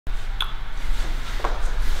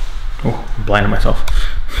blinded myself.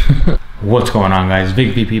 What's going on, guys?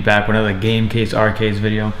 Vic VP back with another Game Case Arcades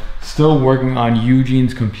video. Still working on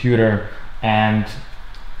Eugene's computer, and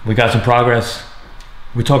we got some progress.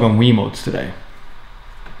 We're talking Wii-Motes today.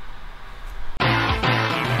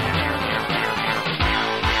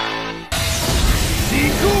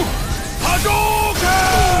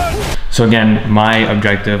 So again, my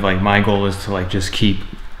objective, like my goal is to like just keep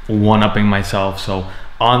one-upping myself. So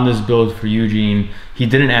on this build for Eugene, he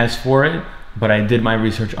didn't ask for it, but I did my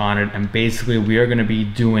research on it, and basically we are gonna be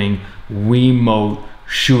doing Wii-Mote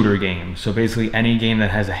shooter games. So basically any game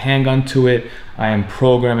that has a handgun to it, I am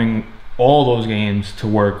programming all those games to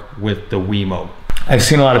work with the Wii-Mote. I've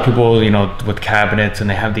seen a lot of people, you know, with cabinets and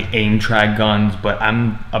they have the aim track guns, but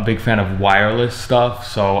I'm a big fan of wireless stuff,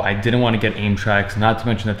 so I didn't want to get aim tracks, not to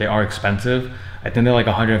mention that they are expensive. I think they're like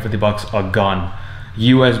 150 bucks a gun.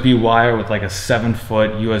 USB wire with like a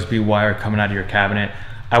 7-foot USB wire coming out of your cabinet.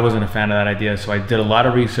 I wasn't a fan of that idea, so I did a lot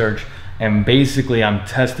of research, and basically I'm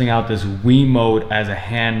testing out this Wii-Mote as a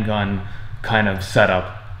handgun kind of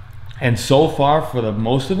setup. And so far, for the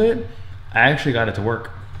most of it, I actually got it to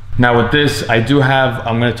work. Now with this, I do have,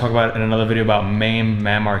 I'm going to talk about it in another video about Mame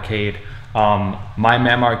Arcade. My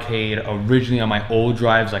Mame Arcade, originally on my old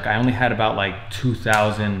drives, like I only had about like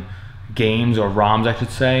 2,000 games, or ROMs I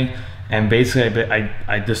should say, and basically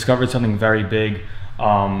I discovered something very big.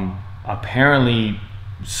 Apparently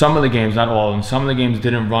some of the games, not all of them, some of the games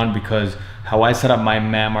didn't run because how I set up my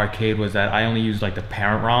Mame Arcade was that I only used like the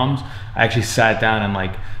parent ROMs. I actually sat down and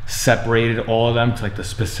like separated all of them to like the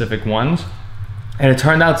specific ones. And it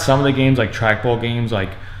turned out some of the games, like trackball games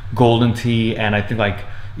like Golden Tee, and I think like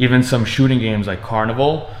even some shooting games like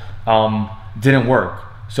Carnival, didn't work.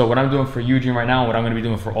 So what I'm doing for Eugene right now, what I'm going to be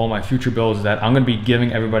doing for all my future builds, is that I'm going to be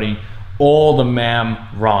giving everybody all the Mame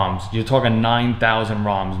ROMs. You're talking 9,000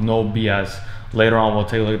 ROMs, no BS. Later on we'll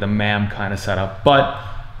take a look at the Mame kind of setup, but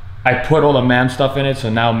I put all the Mame stuff in it, so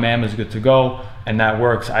now Mame is good to go, and that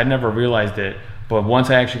works. I never realized it, but once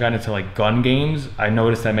I actually got into like gun games, I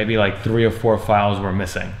noticed that maybe like 3 or 4 files were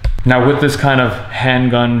missing. Now with this kind of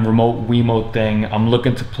handgun remote Wii-Mote thing, I'm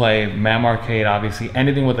looking to play Mame Arcade, obviously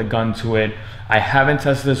anything with a gun to it. I haven't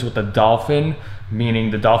tested this with the Dolphin, meaning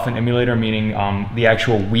the Dolphin emulator, meaning the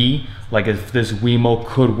actual Wii, like if this Wii-Mote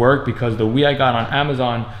could work, because the Wii I got on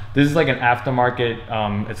Amazon, this is like an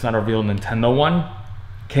aftermarket, it's not a real Nintendo one,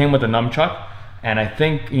 came with a nunchuck, and I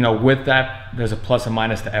think, you know, with that, there's a plus and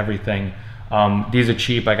minus to everything. These are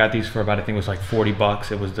cheap. I got these for about, I think it was like 40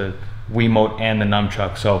 bucks. It was the Wii-Mote and the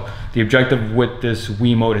nunchuck. So the objective with this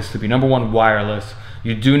Wii-Mote is to be, number one, wireless.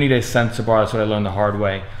 You do need a sensor bar. That's what I learned the hard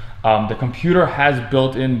way. The computer has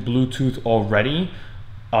built-in Bluetooth already,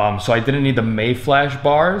 so I didn't need the Mame flash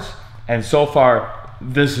bars, and so far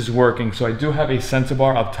this is working. So I do have a sensor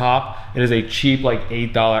bar up top. It is a cheap like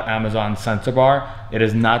 $8 Amazon sensor bar. It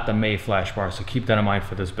is not the Mame flash bar, so keep that in mind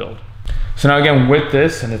for this build. So now again with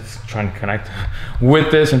this, and it's trying to connect,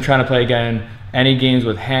 with this I'm trying to play again any games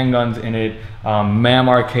with handguns in it. Mame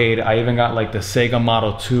Arcade, I even got like the Sega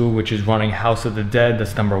Model 2, which is running House of the Dead,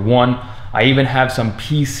 that's number 1. I even have some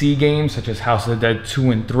PC games such as House of the Dead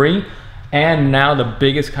 2 and 3. And now the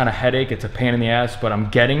biggest kind of headache, it's a pain in the ass, but I'm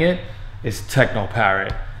getting it, is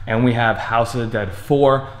Teknoparrot. And we have House of the Dead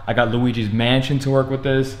 4. I got Luigis Mansion to work with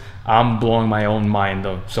this. I'm blowing my own mind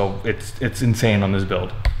though, so it's insane on this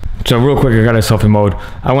build. So real quick, I got a selfie mode.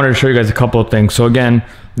 I wanted to show you guys a couple of things. So again,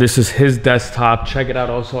 this is his desktop. Check it out.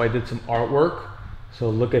 Also, I did some artwork. So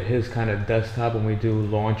look at his kind of desktop when we do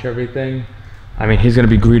launch everything. I mean, he's gonna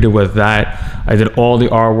be greeted with that. I did all the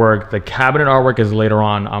artwork. The cabinet artwork is later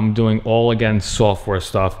on. I'm doing all, again, software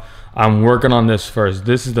stuff. I'm working on this first.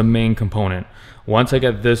 This is the main component. Once I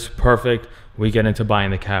get this perfect, we get into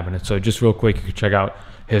buying the cabinet. So just real quick, you can check out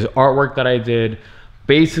his artwork that I did.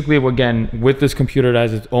 Basically, again, with this computer, it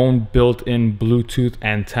has its own built-in Bluetooth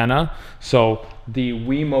antenna. So the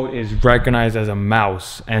Wii-Mote is recognized as a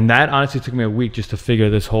mouse. And that honestly took me a week just to figure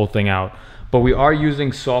this whole thing out. But we are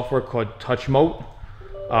using software called TouchMote.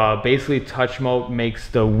 Basically, TouchMote makes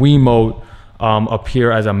the Wii-Mote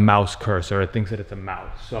appear as a mouse cursor. It thinks that it's a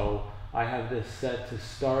mouse. So I have this set to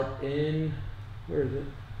start in, where is it?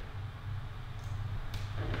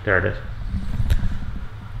 There it is.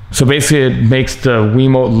 So basically it makes the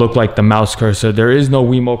Wii-Mote look like the mouse cursor. There is no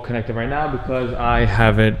Wii-Mote connected right now because I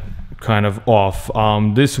have it kind of off.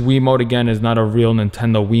 This Wii-Mote again is not a real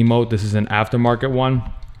Nintendo Wii-Mote. This is an aftermarket one.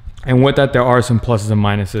 And with that, there are some pluses and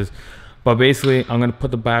minuses. But basically, I'm gonna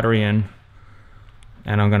put the battery in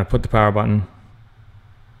and I'm gonna put the power button.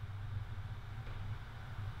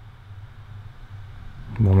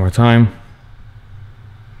 One more time.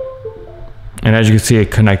 And as you can see,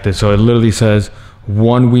 it connected. So it literally says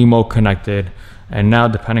one Wii-Mote connected. And now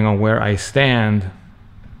depending on where I stand,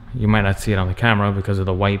 you might not see it on the camera because of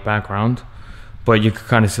the white background, but you can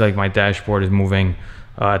kind of see like my dashboard is moving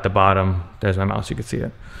at the bottom. There's my mouse, you can see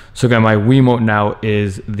it. So again, my Wii-Mote now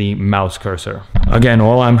is the mouse cursor. Again,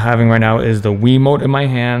 all I'm having right now is the Wii-Mote in my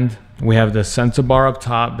hand. We have the sensor bar up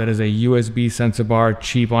top. That is a USB sensor bar,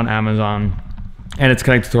 cheap on Amazon, and it's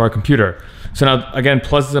connected to our computer. So now again,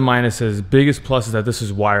 pluses and minuses. Biggest plus is that this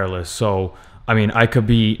is wireless. So I mean, I could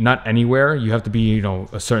be not anywhere. You have to be, you know,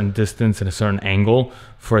 a certain distance and a certain angle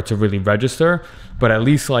for it to really register. But at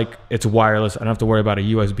least like it's wireless. I don't have to worry about a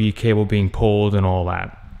USB cable being pulled and all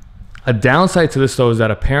that. A downside to this though is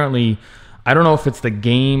that apparently, I don't know if it's the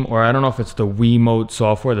game or I don't know if it's the Wii-Mote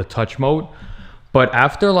software, the touch mode, but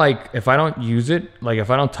after like, if I don't use it, like if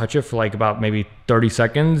I don't touch it for like about maybe 30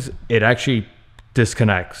 seconds, it actually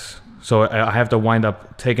disconnects. So I have to wind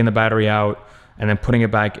up taking the battery out and then putting it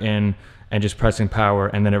back in and just pressing power,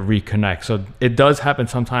 and then it reconnects. So it does happen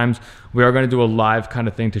sometimes. We are gonna do a live kind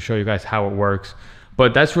of thing to show you guys how it works.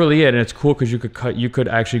 But that's really it, and it's cool because you could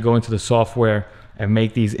actually go into the software and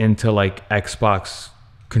make these into like Xbox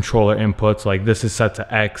controller inputs. Like this is set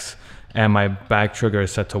to X and my back trigger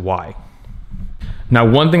is set to Y. Now,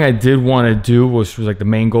 one thing I did want to do was like the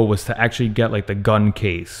main goal was to actually get like the gun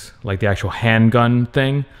case, like the actual handgun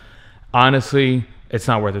thing. Honestly, it's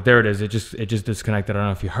not worth it. There it is. It just disconnected. I don't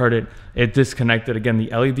know if you heard it. It disconnected. Again, the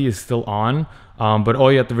LED is still on, but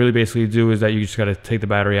all you have to really basically do is that you just got to take the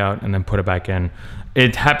battery out and then put it back in.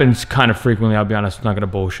 It happens kind of frequently. I'll be honest. I'm not going to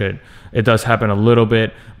bullshit. It does happen a little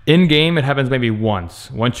bit. In game, it happens maybe once.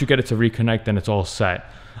 Once you get it to reconnect, then it's all set.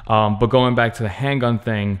 But going back to the handgun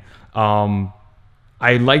thing,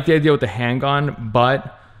 I like the idea with the handgun,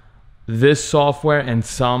 but this software and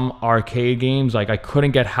some arcade games, like I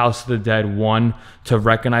couldn't get House of the Dead 1 to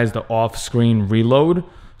recognize the off-screen reload.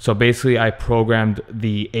 So basically I programmed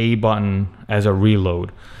the A button as a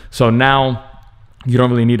reload. So now you don't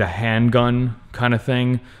really need a handgun kind of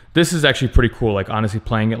thing. This is actually pretty cool. Like honestly,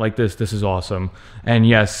 playing it like this is awesome. And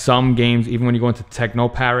yes, some games, even when you go into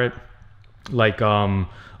Teknoparrot, like,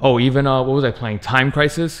 what was I playing? Time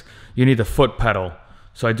Crysis, you need the foot pedal.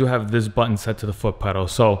 So I do have this button set to the foot pedal.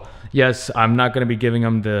 So yes, I'm not going to be giving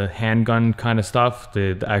them the handgun kind of stuff,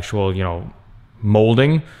 the actual, you know,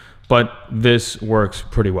 molding, but this works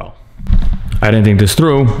pretty well. I didn't think this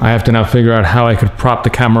through. I have to now figure out how I could prop the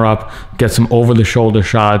camera up, get some over-the-shoulder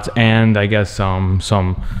shots, and I guess some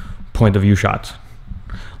point-of-view shots.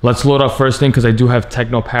 Let's load up first thing because I do have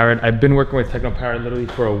Teknoparrot. I've been working with Teknoparrot literally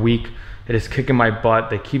for a week. It is kicking my butt.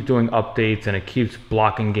 They keep doing updates and it keeps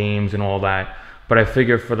blocking games and all that. But I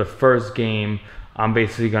figure for the first game, I'm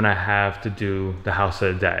basically gonna have to do the House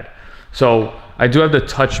of the Dead. So I do have the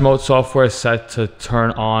touch mode software set to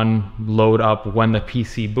turn on, load up when the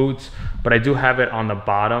PC boots, but I do have it on the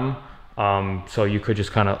bottom. So you could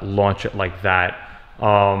just kind of launch it like that.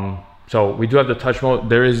 So we do have the touch mode.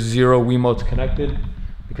 There is 0 Wiimotes connected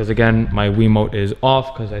because again, my Wiimote is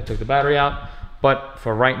off because I took the battery out. But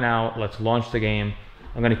for right now, let's launch the game.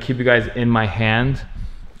 I'm gonna keep you guys in my hand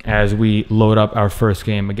as we load up our first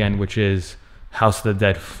game again, which is House of the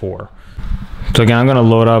Dead 4. So again, I'm gonna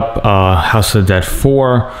load up House of the Dead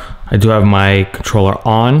 4. I do have my controller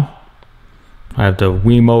on. I have the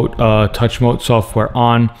Wii-Mote touch mode software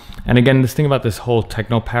on. And again, this thing about this whole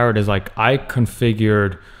Teknoparrot is like I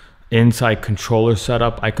configured inside controller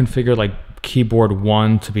setup. I configured like keyboard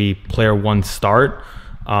 1 to be player 1 start.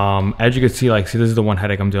 As you can see, like, see, this is the one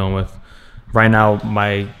headache I'm dealing with. Right now,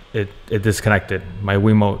 it disconnected. My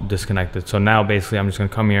Wii-Mote disconnected. So now basically I'm just gonna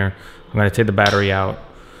come here. I'm gonna take the battery out.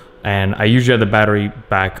 And I usually have the battery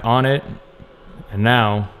back on it. And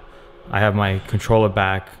now I have my controller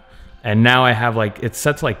back. And now I have like, it's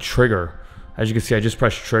set to like trigger. As you can see, I just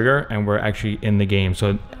pressed trigger and we're actually in the game.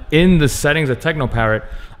 So in the settings of Teknoparrot,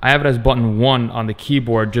 I have it as button 1 on the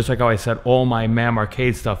keyboard, just like how I set all my Mame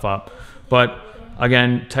arcade stuff up. But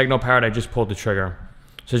again, Teknoparrot, I just pulled the trigger.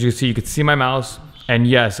 So as you can see my mouse. And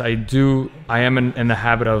yes, I am in the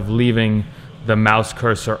habit of leaving the mouse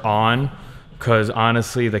cursor on because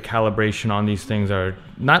honestly, the calibration on these things are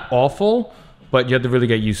not awful, but you have to really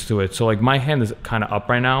get used to it. So like my hand is kind of up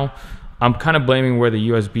right now. I'm kind of blaming where the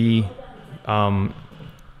USB bar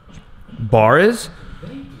is,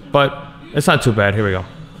 but it's not too bad. Here we go.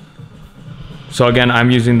 So again,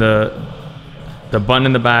 I'm using the button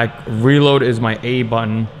in the back. Reload is my A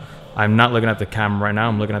button. I'm not looking at the camera right now.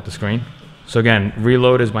 I'm looking at the screen. So again,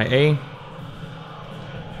 reload is my A.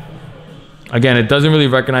 Again, it doesn't really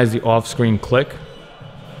recognize the off-screen click.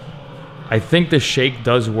 I think the shake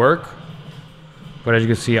does work, but as you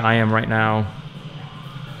can see, I am right now.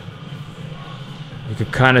 You can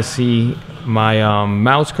kind of see my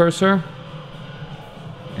mouse cursor,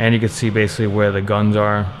 and you can see basically where the guns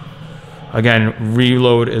are. Again,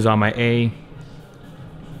 reload is on my A.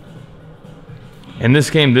 In this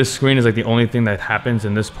game, this screen is like the only thing that happens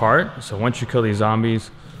in this part. So once you kill these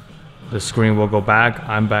zombies, the screen will go back.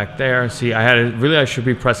 I'm back there. See, I should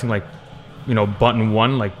be pressing like, you know, button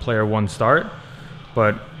 1, like player 1 start,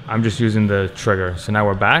 but I'm just using the trigger. So now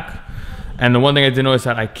we're back. And the one thing I did notice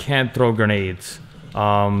that I can't throw grenades.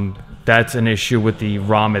 That's an issue with the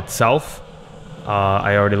ROM itself.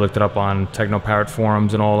 I already looked it up on Teknoparrot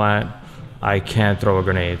forums and all that. I can't throw a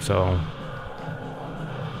grenade, so.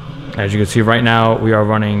 As you can see right now, we are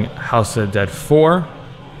running House of the Dead 4.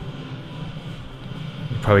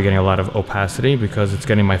 You're probably getting a lot of opacity because it's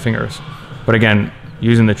getting my fingers. But again,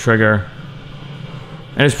 using the trigger,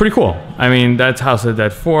 and it's pretty cool. I mean, that's House of the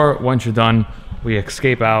Dead 4. Once you're done, we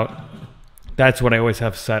escape out. That's what I always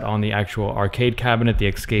have set on the actual arcade cabinet. The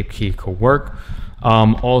escape key could work.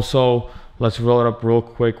 Also, let's roll it up real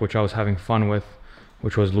quick, which I was having fun with,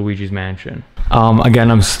 which was Luigi's Mansion.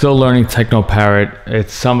 Again, I'm still learning Teknoparrot.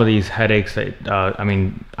 It's some of these headaches that, I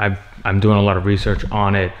mean, I'm doing a lot of research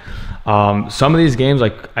on it. Some of these games,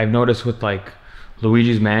 like I've noticed with like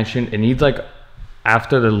Luigi's Mansion, it needs like,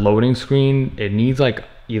 after the loading screen, it needs like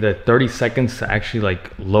either 30 seconds to actually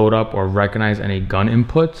like load up or recognize any gun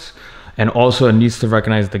inputs. And also it needs to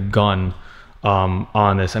recognize the gun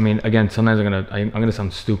on this. I mean, again, sometimes I'm gonna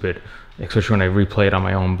sound stupid, especially when I replay it on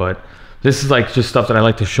my own, but this is like just stuff that I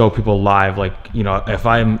like to show people live. Like, you know, if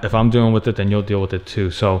I'm dealing with it, then you'll deal with it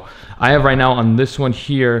too. So I have right now on this one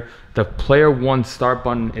here, the player 1 start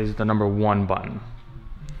button is the number 1 button.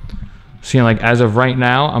 See, like as of right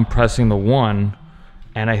now, I'm pressing the 1,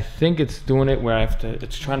 and I think it's doing it where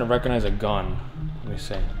it's trying to recognize a gun. Let me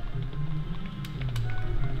see.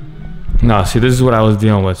 No, see, this is what I was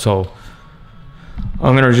dealing with. So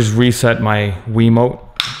I'm gonna just reset my Wii-Mote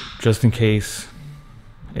just in case.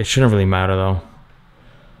 It shouldn't really matter though.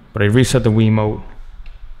 But I reset the Wii-Mote.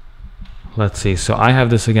 Let's see. So I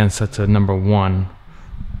have this again set to number 1.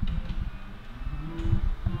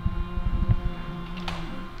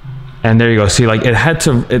 And there you go. See, like it had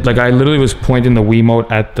to, like I literally was pointing the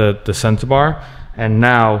Wii-Mote at the center bar, and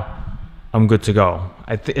now I'm good to go.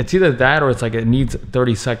 It's either that or it's like it needs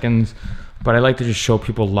 30 seconds, but I like to just show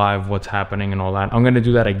people live what's happening and all that. I'm gonna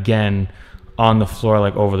do that again on the floor,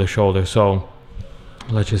 like over the shoulder. So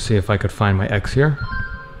let's just see if I could find my X here.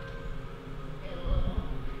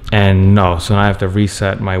 And no, so now I have to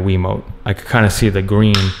reset my Wii-Mote. I could kind of see the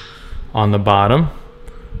green on the bottom.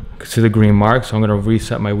 I can see the green mark, so I'm gonna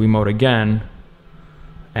reset my Wii-Mote again.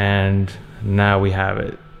 And now we have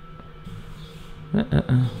it.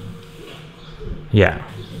 Yeah.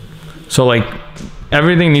 So like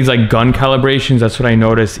everything needs like gun calibrations. That's what I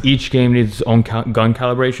noticed. Each game needs its own gun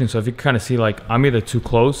calibration. So if you kind of see, like I'm either too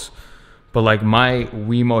close, but like my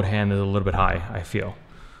Wii-Mote hand is a little bit high, I feel.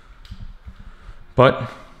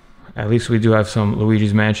 But at least we do have some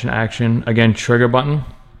Luigi's Mansion action. Again, trigger button.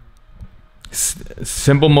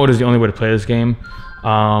 Simple mode is the only way to play this game.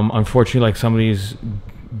 Unfortunately, like some of these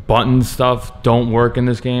button stuff don't work in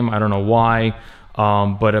this game. I don't know why.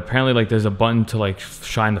 But apparently like there's a button to like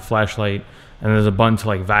shine the flashlight, and there's a button to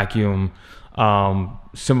like vacuum.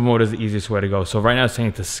 Simple mode is the easiest way to go. So right now it's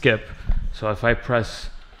saying to skip. So if I press,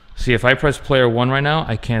 see, if I press player 1 right now,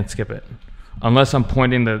 I can't skip it unless I'm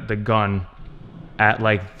pointing the gun at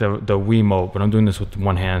like the Wii-Mote, but I'm doing this with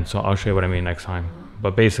one hand, so I'll show you what I mean next time.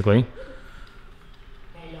 But basically,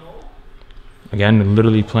 again,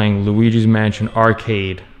 literally playing Luigi's Mansion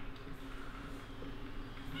Arcade.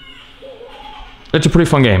 It's a pretty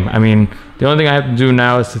fun game. I mean, the only thing I have to do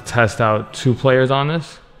now is to test out 2 players on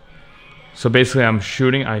this. So basically I'm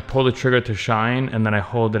shooting, I pull the trigger to shine, and then I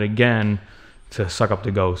hold it again to suck up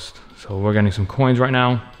the ghost. So we're getting some coins right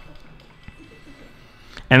now.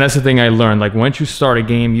 And that's the thing I learned. Like once you start a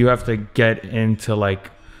game, you have to get into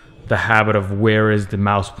like the habit of where is the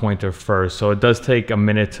mouse pointer first. So it does take a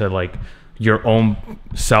minute to like your own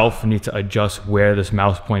self need to adjust where this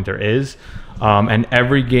mouse pointer is. And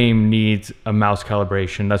every game needs a mouse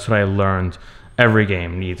calibration. That's what I learned. Every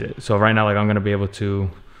game needs it. So right now, like I'm gonna be able to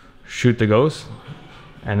shoot the ghost,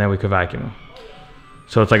 and then we can vacuum.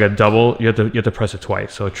 So it's like a double. You have to press it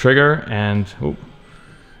twice. So trigger and ooh,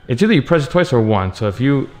 it's either you press it twice or once. So if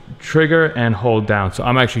you trigger and hold down, so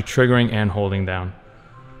I'm actually triggering and holding down.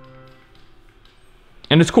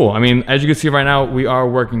 And it's cool. I mean, as you can see right now, we are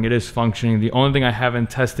working. It is functioning. The only thing I haven't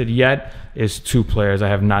tested yet is 2 players. I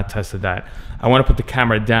have not tested that. I want to put the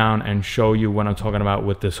camera down and show you what I'm talking about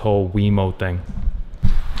with this whole Wii-Mote thing.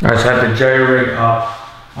 All right, so I have the jerry rig up.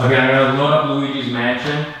 Again, I'm going to load up Luigi's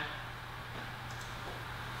Mansion.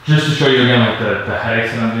 just to show you again like the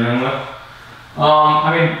headaches that I'm dealing with.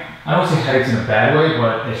 I mean, I don't say headaches in a bad way,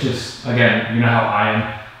 but it's just, again, you know how I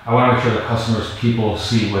am. I want to make sure the customers, people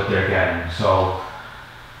see what they're getting. So,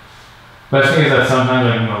 best thing is that sometimes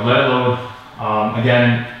I can let it load.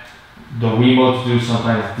 Again, the Wii-Motes do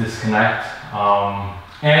sometimes disconnect.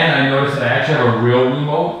 And I noticed that I actually have a real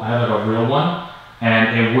Wii-Mote. I have like a real one,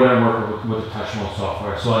 and it wouldn't work with the touch mode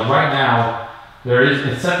software. So like right now,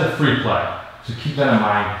 it's set to free play. So keep that in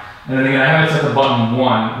mind. And then again, I have it set to button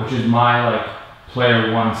 1, which is my like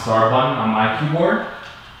player 1 star button on my keyboard.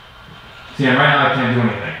 See, and right now I can't do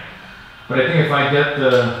anything. But I think if I get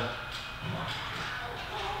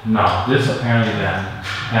this apparently then,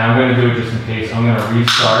 and I'm going to do it just in case, I'm going to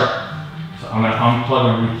restart. So I'm going to unplug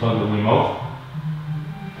and replug the Wii-Mote.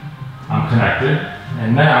 I'm connected,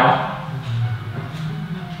 and now,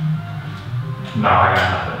 no, I got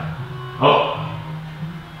nothing. Oh,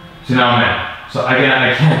 see now I'm in. So again,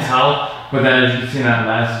 I can't tell, but then as you can see in that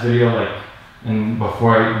last video, like, and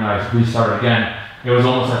before I restarted again, it was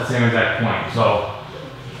almost that same exact point. So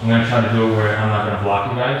I'm gonna try to do it where I'm not gonna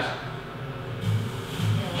block you guys.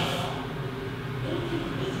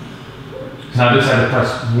 So now this I have to press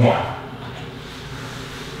 1.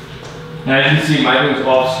 And as you can see, my thing's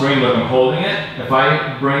off screen, but I'm holding it. If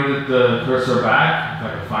I bring the cursor back, if I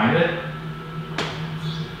can find it,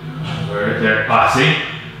 right there. See?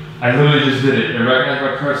 I literally just did it. It recognized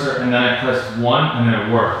my cursor, and then I pressed 1, and then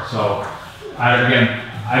it worked. So,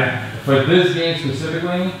 for this game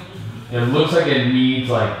specifically, it looks like it needs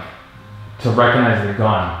to recognize the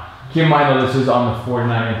gun. Keep in mind though, this is on the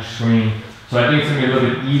 49-inch screen, so I think it's gonna be a little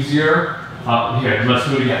bit easier. Here, let's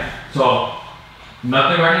do it again. So,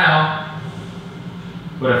 nothing right now.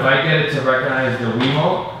 But if I get it to recognize the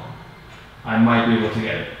Wii-Mote, I might be able to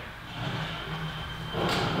get it.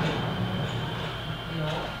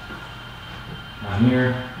 Down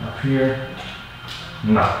here, up here.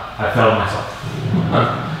 No, I failed myself.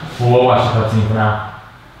 Well, we'll watch the cutscene for now.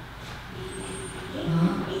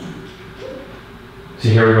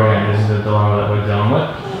 See, here we go again. This is the dilemma that we're dealing with.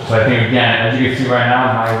 So I think again, as you can see right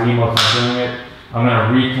now, my Wii-Mote's not doing it. I'm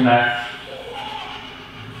gonna reconnect.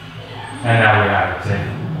 And now we have it. See? I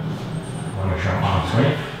want to make sure I'm on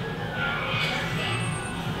screen.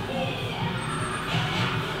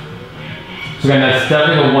 So again, that's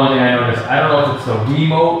definitely the one thing I noticed. I don't know if it's the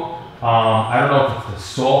Wii-Mote. I don't know if it's the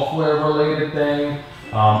software related thing.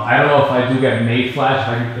 I don't know if I do get Mame Flash.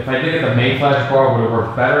 If I did get the Mame Flash bar, would it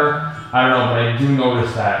work better? I don't know, but I do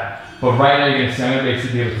notice that. But right now, you can see I'm going to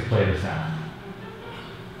basically be able to play this now.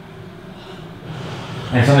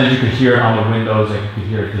 And sometimes you could hear it on the windows, like you could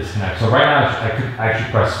hear it disconnect. So right now I could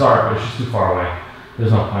actually press start, but it's just too far away.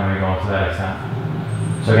 There's no point in me going to that extent.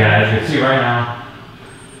 So again, as you can see right now,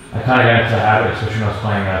 I kind of got into the habit, especially when I was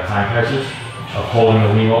playing Time Crysis, of holding the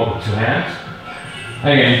Wii-Mote with 2 hands.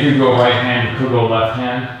 And again, you could go right hand, you could go left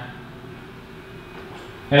hand.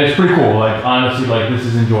 And it's pretty cool, like honestly, like this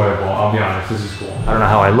is enjoyable, I'll be honest, this is cool. I don't know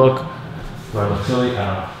how I look. Do I look silly? I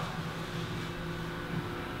don't know.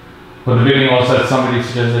 But the video also said somebody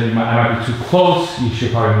suggested I might be too close, you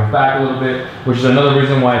should probably move back a little bit, which is another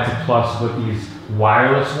reason why it's a plus with these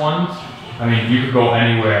wireless ones. I mean, you could go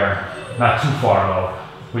anywhere, not too far though,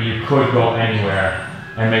 but you could go anywhere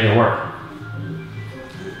and make it work.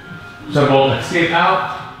 So we'll escape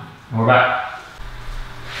out, and we're back.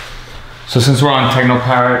 So since we're on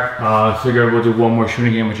Teknoparrot, I figured we'll do one more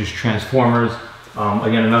shooting game, which is Transformers.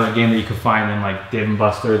 Again, another game that you can find in like Dave &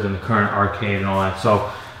 Buster's and the current arcade and all that. So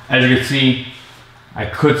as you can see, I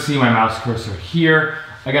could see my mouse cursor here.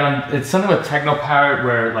 Again, it's something with Teknoparrot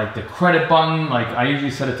where like the credit button, like I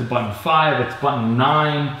usually set it to button 5, it's button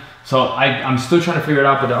 9. So I'm still trying to figure it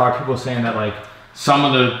out, but there are people saying that like some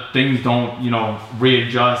of the things don't,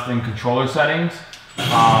 readjust in controller settings.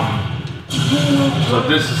 So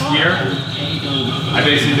this is here. I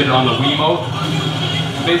basically did it on the Wii-Mote.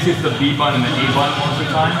 Basically it's the B button and the A button most of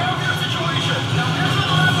the time.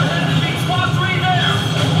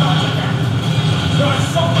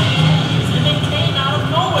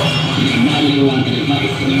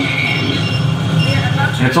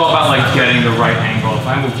 And it's all about like getting the right angle. If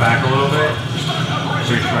I move back a little bit,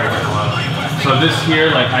 so this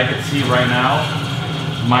here, like I can see right now,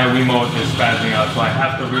 my Wii-Mote is spazzing out, so I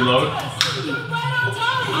have to reload.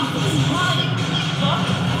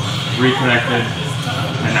 Reconnected,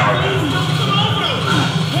 and now we're back.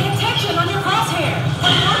 Pay attention on your crosshair.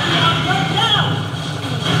 Right now.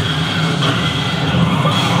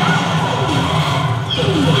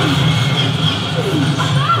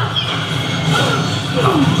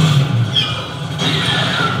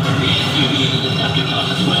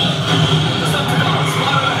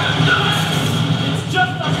 It's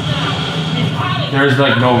just a there's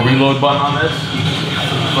like no reload button on this.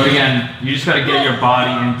 But again, you just gotta get your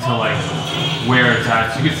body into like where it's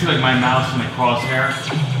at. So you can see like my mouse and the crosshair.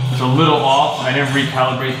 It's a little off. I didn't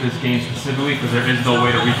recalibrate this game specifically because there is no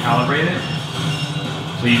way to recalibrate it.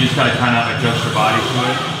 So you just gotta kind of adjust your body to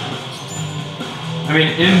it. I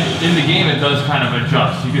mean, in the game it does kind of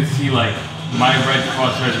adjust. You can see like my red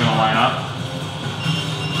crosshair is gonna line up.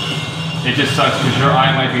 It just sucks because your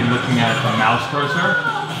eye might be looking at the mouse cursor.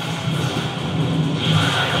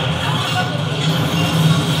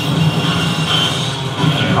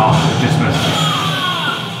 Oh, it just missed me.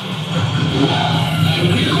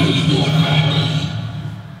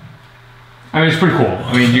 I mean, it's pretty cool.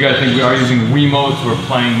 I mean, you gotta think we are using Wii-Motes, we're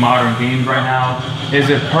playing modern games right now. Is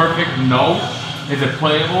it perfect? No. Is it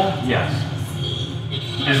playable? Yes.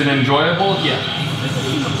 Is it enjoyable? Yeah.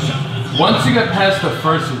 Once you get past the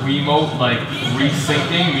first Wii-Mote, like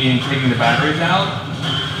resyncing, meaning taking the batteries out,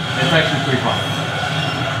 it's actually pretty fun.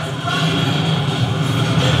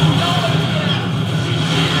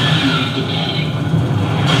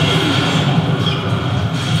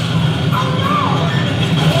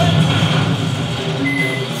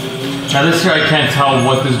 Now this here I can't tell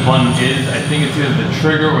what this button is. I think it's either the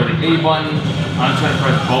trigger or the A button. I'm trying to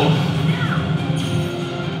press both.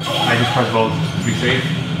 I just pressed both to be safe.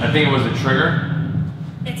 I think it was the trigger.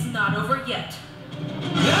 It's not over yet.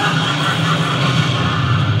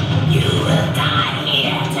 You will die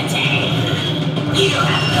here today. You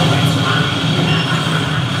have no response.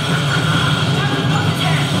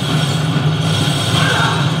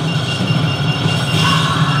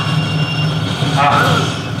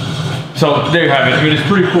 So there you have it. I mean, it's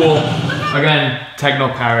pretty cool. Again,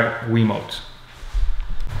 Teknoparrot Wii-Motes.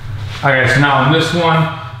 Okay, so now on this one,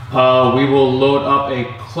 we will load up a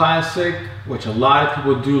classic, which a lot of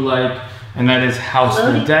people do like, and that is House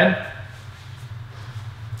of the Dead.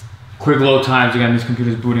 Quick load times. Again, this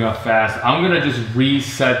computer is booting up fast. I'm gonna just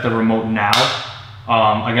reset the remote now.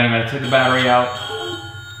 Again, I'm gonna take the battery out.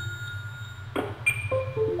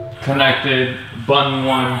 Connected, button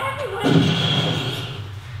 1.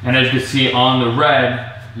 And as you can see on the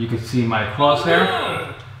red, you can see my crosshair.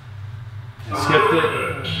 I skipped it.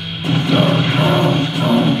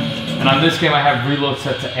 And on this game I have reload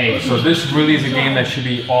set to A. So this really is a game that should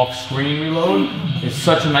be off-screen reload. It's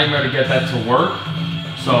such a nightmare to get that to work.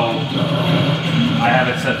 So I have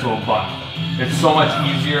it set to a button. It's so much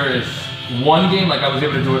easier. It's one game, like I was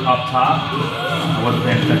able to do it up top. I wasn't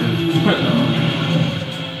paying attention.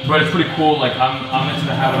 But it's pretty cool. Like I'm into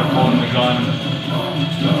the habit of holding the gun.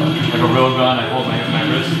 Like a real gun, I hold my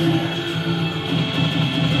wrist.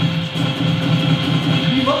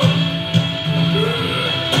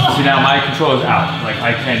 See now my control is out. Like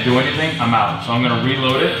I can't do anything, I'm out. So I'm gonna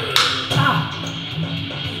reload it.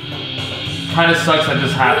 Kinda sucks that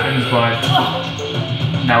this happens, but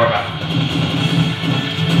now we're back.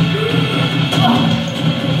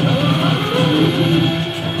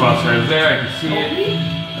 Crosshair's there, I can see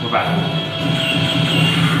it. We're back.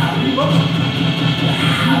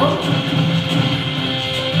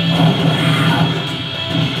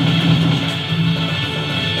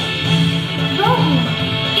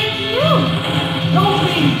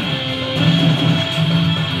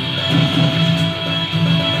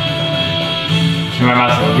 See my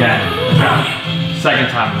mouse again. It's out. Second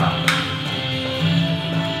time it's out.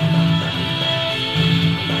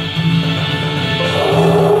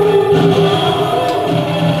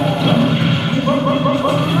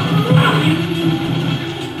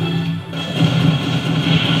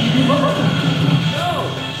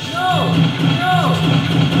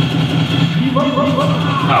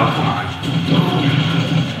 Oh, come on.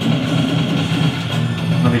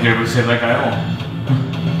 I don't think you're able to save that guy at all.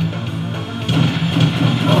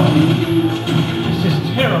 This is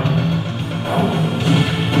terrible.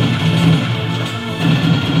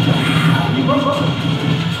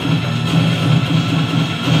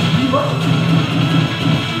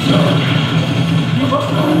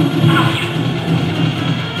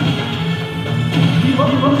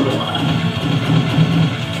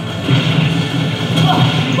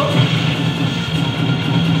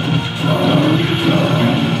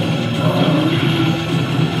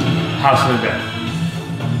 House of the Dead.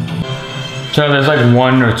 So there's like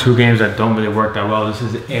 1 or 2 games that don't really work that well. This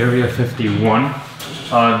is Area 51.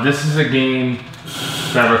 This is a game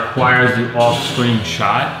that requires the off-screen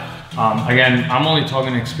shot. Again, I'm only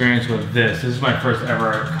talking experience with this. This is my first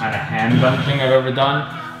ever kind of handgun thing I've ever done.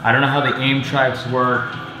 I don't know how the aim tracks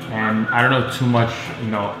work, and I don't know too much,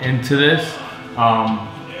 into this.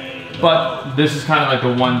 But this is kind of like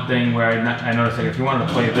the one thing where I noticed, like, if you wanted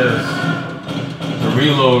to play this, the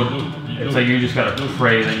reload it's like you just gotta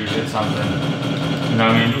pray that you hit something. You know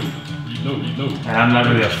what I mean? And I'm not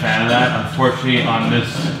really a fan of that. Unfortunately, on this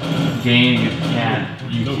game, you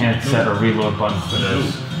can't set a reload button for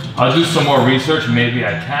this. I'll do some more research. Maybe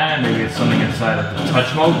I can. Maybe it's something inside of the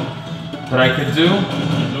touch mode that I could do.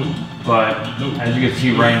 But as you can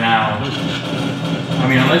see right now, I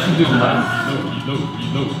mean, unless you do left,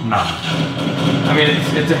 no. I mean,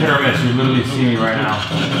 it's a hit or miss. You literally see me right now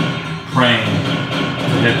praying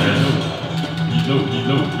to hit this.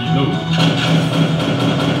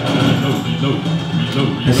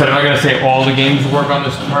 Instead, I'm not gonna say all the games work on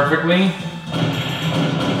this perfectly.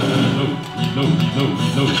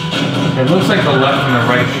 It looks like the left and the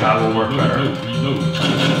right shot will work better.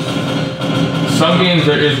 Some games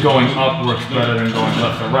there is going up works better than going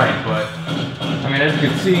left or right, but I mean, as you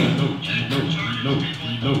can see,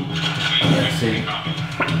 let's see.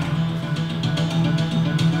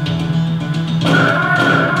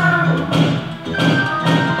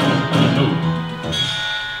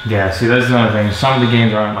 Yeah, see, that's another thing. Some of the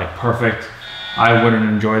games aren't like perfect. I wouldn't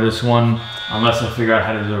enjoy this one unless I figure out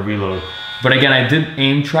how to do a reload. But again, I did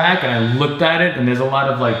aim track and I looked at it, and there's a lot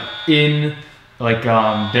of like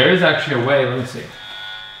there is actually a way. Let me see.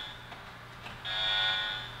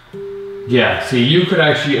 Yeah, see, you could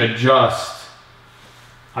actually adjust.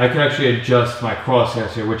 I could actually adjust my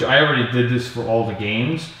crosshairs here, which I already did this for all the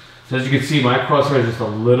games. So as you can see, my crosshair is just a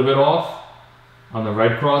little bit off on the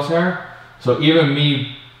red crosshair. So even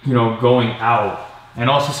me, you know, going out, and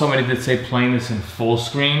also somebody did say playing this in full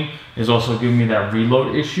screen is also giving me that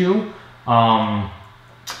reload issue.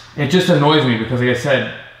 It just annoys me because, like I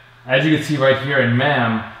said, as you can see right here in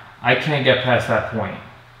Mame, I can't get past that point.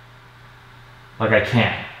 Like, I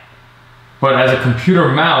can't. But as a computer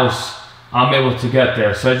mouse, I'm able to get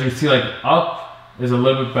there. So as you can see, like, up is a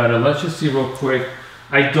little bit better. Let's just see real quick.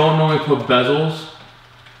 I don't normally put bezels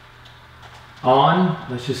on.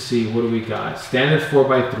 Let's just see, what do we got? Standard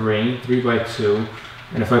 4x3, 3x2.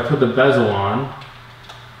 And if I put the bezel on,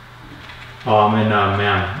 man,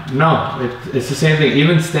 no, it's the same thing.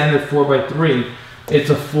 Even standard 4x3, it's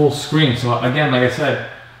a full screen. So again, like I said,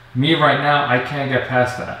 me right now, I can't get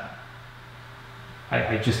past that.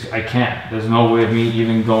 I can't. There's no way of me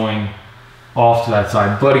even going off to that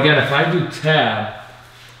side. But again, if I do tab,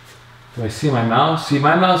 do I see my mouse? See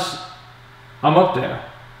my mouse, I'm up there.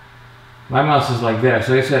 My mouse is like there.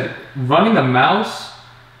 So like I said, running the mouse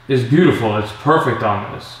is beautiful. It's perfect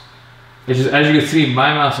on this. It's just, as you can see,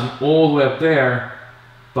 my mouse is all the way up there,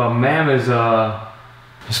 but Mame is,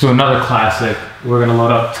 let's do another classic. We're gonna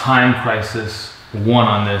load up Time Crysis 1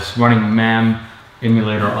 on this, running Mame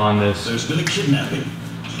emulator on this. There's been a kidnapping.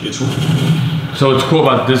 So what's cool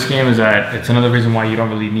about this game is that it's another reason why you don't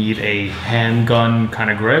really need a handgun kind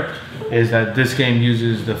of grip, is that this game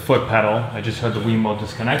uses the foot pedal. I just heard the Wii-Mote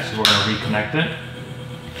disconnect, so we're gonna reconnect it.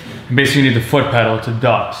 Basically, you need the foot pedal to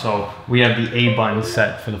duck, so we have the A button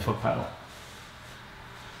set for the foot pedal.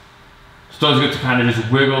 So it's always good to kind of just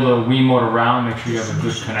wiggle the Wii-Mote around, make sure you have a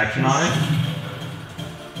good connection on it.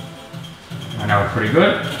 And now we're pretty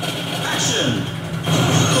good. Action!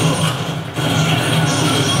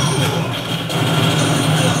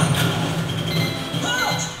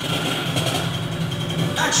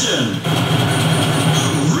 Action!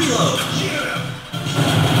 Reload!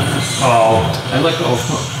 Oh, I let go.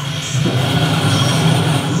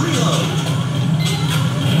 Reload!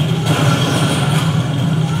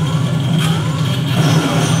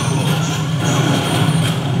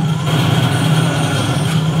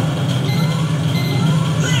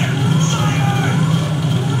 There! Fire!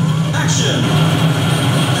 Action!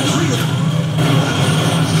 Reload!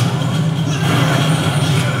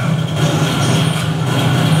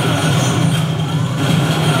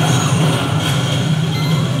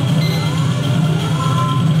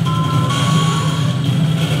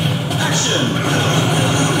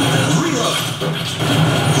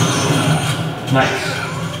 Nice.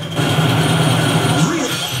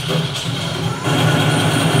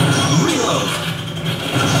 Reload.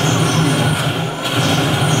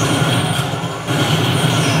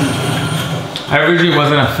 I originally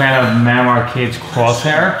wasn't a fan of Mame Arcade's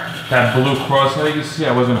crosshair. That blue crosshair you see,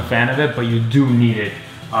 I wasn't a fan of it, but you do need it.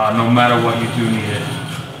 No matter what, you do need it.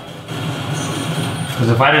 Because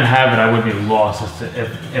if I didn't have it, I would be lost as to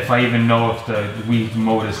if I even know if the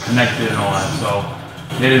Wii-Mote is connected and all that. So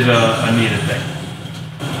it is a needed thing.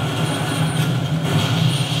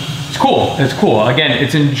 It's cool. It's cool. Again,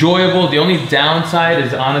 it's enjoyable. The only downside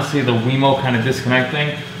is honestly the Wii-Mote kind of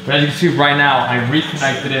disconnecting. But as you can see right now, I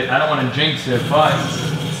reconnected it. I don't want to jinx it, but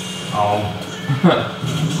oh.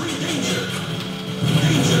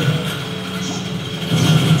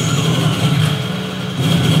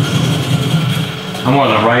 Some more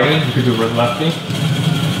of the righty, you could do with lefty.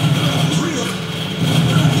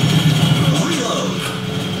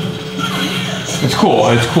 It's cool,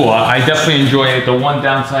 it's cool. I definitely enjoy it. The one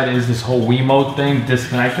downside is this whole Wii-Mote thing,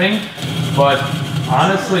 disconnecting. But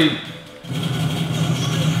honestly,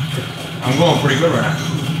 I'm going pretty good right now.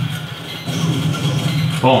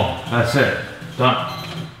 Boom, that's it, done.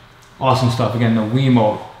 Awesome stuff. Again, the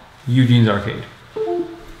Wii-Mote, Eugene's Arcade.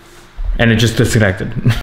 And it just disconnected.